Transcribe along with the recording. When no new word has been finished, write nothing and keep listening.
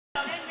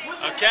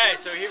Okay,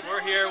 so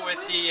we're here with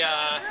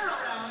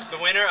the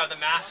winner of the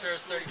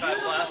Masters 35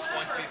 Plus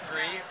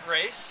 1-2-3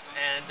 race,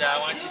 and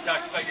why don't you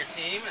talk to us about your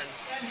team? And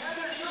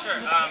sure.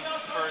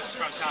 First,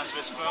 from San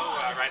Obispo,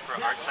 ride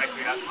for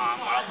artcycling.com,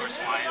 Wild Horse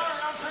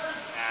Wines,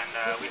 and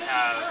we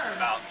have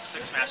about 6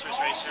 Masters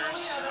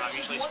racers,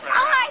 usually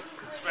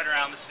spread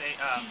around the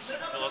state,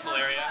 the local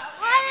area.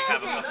 And we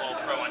have a couple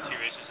Pro 1-2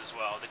 racers as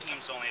well. The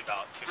team's only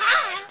about 50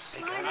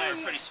 riders.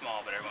 It's pretty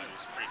small, but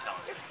everyone's pretty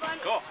talented.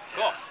 Cool,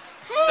 cool.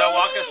 So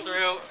walk us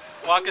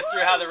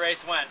through how the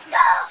race went.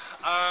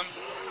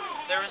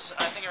 There was,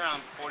 I think,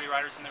 around 40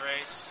 riders in the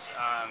race.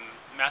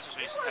 Masters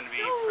races tend to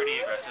be pretty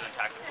aggressive and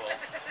tactical.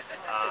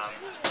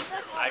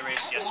 I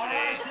raced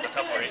yesterday a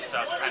couple races.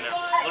 I was kind of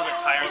a little bit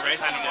tired. I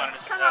kind of wanted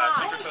a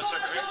Central Coast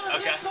Circuit race.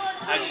 Okay.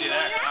 How'd you do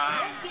that?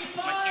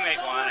 My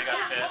teammate won. I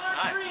got 5th.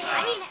 Nice.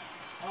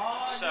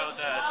 So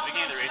the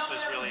beginning of the race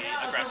was really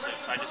aggressive.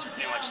 So I just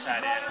pretty much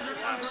sat in,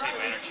 saved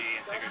my energy,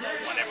 and figured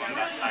when everyone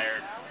got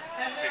tired,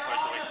 3/4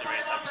 of the way through the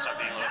race, I would start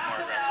being a little more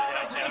aggressive with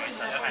my teammates.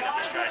 That's kind of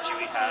the strategy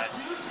we had.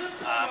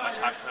 I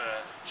talked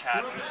to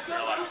Chad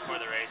a lot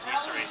before the race. We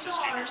used to race as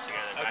juniors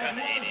together back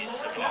in the 80s,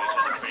 so we know each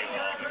other pretty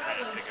well. We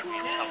kind of figured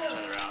we'd help each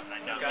other out, and I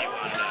know he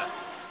wanted to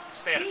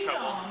stay out of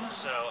trouble.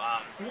 So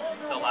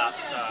the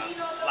last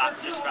lap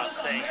was just about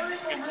staying in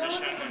good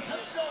position and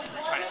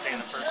trying to stay in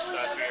the first 3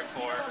 or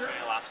 4 during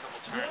the last couple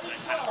turns, and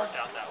it kind of worked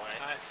out that way.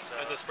 Nice. So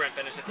it was a sprint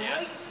finish at the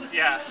end?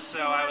 Yeah,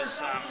 so I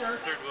was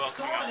third wheel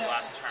coming out the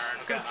last turn.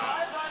 Okay.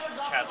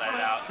 Chad let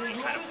it out, and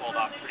he kind of pulled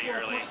off pretty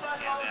early,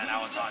 and then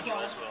I was on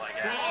Joel's wheel, I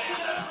guess,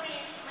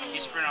 and he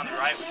sprinted on the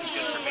right, which was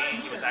good for me.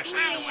 He was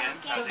actually in the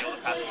wind, so I was able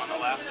to pass him on the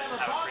left and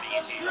have a pretty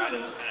easy ride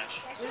to the finish.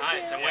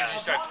 Nice. And when did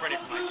you start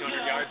sprinting, from like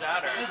 200 yards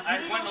out? Or?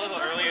 I went a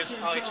little early. It was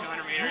probably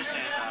 200 meters,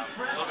 and a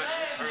little bit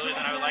earlier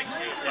than I would like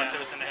to. Plus,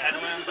 it was in the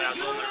headwind, but I was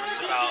a little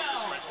nervous about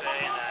the sprint today,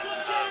 and then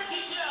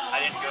I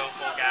didn't go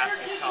full gas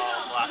until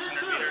the last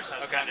 100 meters. I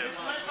was kind of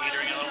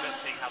metering a little bit,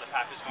 seeing how the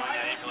pack was going.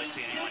 I didn't really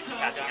see anyone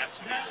catching up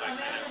to me, so I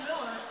kind of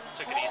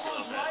took it easy a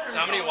little bit.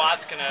 So how many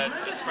watts can a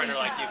sprinter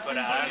like you put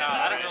out? I don't know.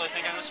 I don't really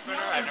think I'm a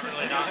sprinter. I've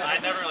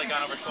never really gone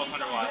over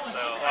 1,200 watts,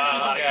 so I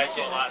know a lot of guys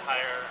go a lot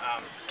higher.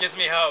 Gives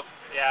me hope.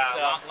 Yeah,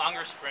 so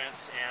longer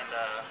sprints and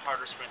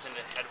harder sprints into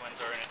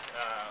headwinds or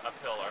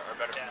uphill are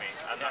better for me.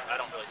 I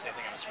don't really think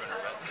I'm a sprinter,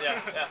 but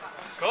yeah.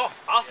 Cool,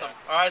 awesome.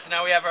 Yeah. All right, so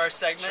now we have our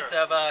segment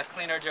of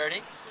clean or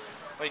dirty.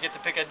 We get to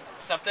pick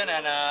something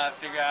and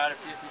figure out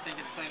if you think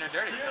it's clean or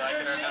dirty, if you like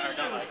it or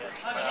don't like it.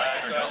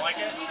 So, don't like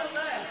it.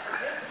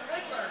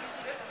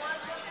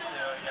 So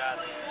we got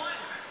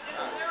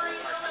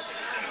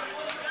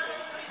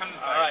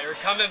Alright,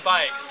 recumbent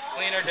bikes,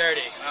 clean or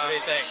dirty? What do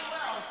you think?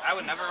 I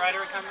would never ride a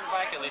recumbent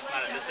bike, at least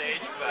not at this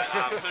age, but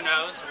who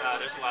knows?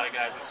 There's a lot of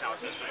guys in San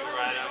Obispo who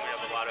ride them. We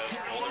have a lot of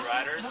older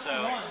riders,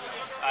 so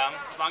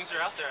as long as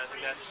they're out there, I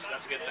think that's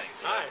a good thing.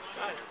 So.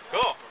 Nice.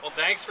 Cool. Well,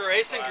 thanks for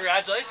racing.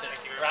 Congratulations.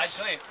 Thank you. Ride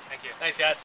clean. Thank you. Thanks, guys.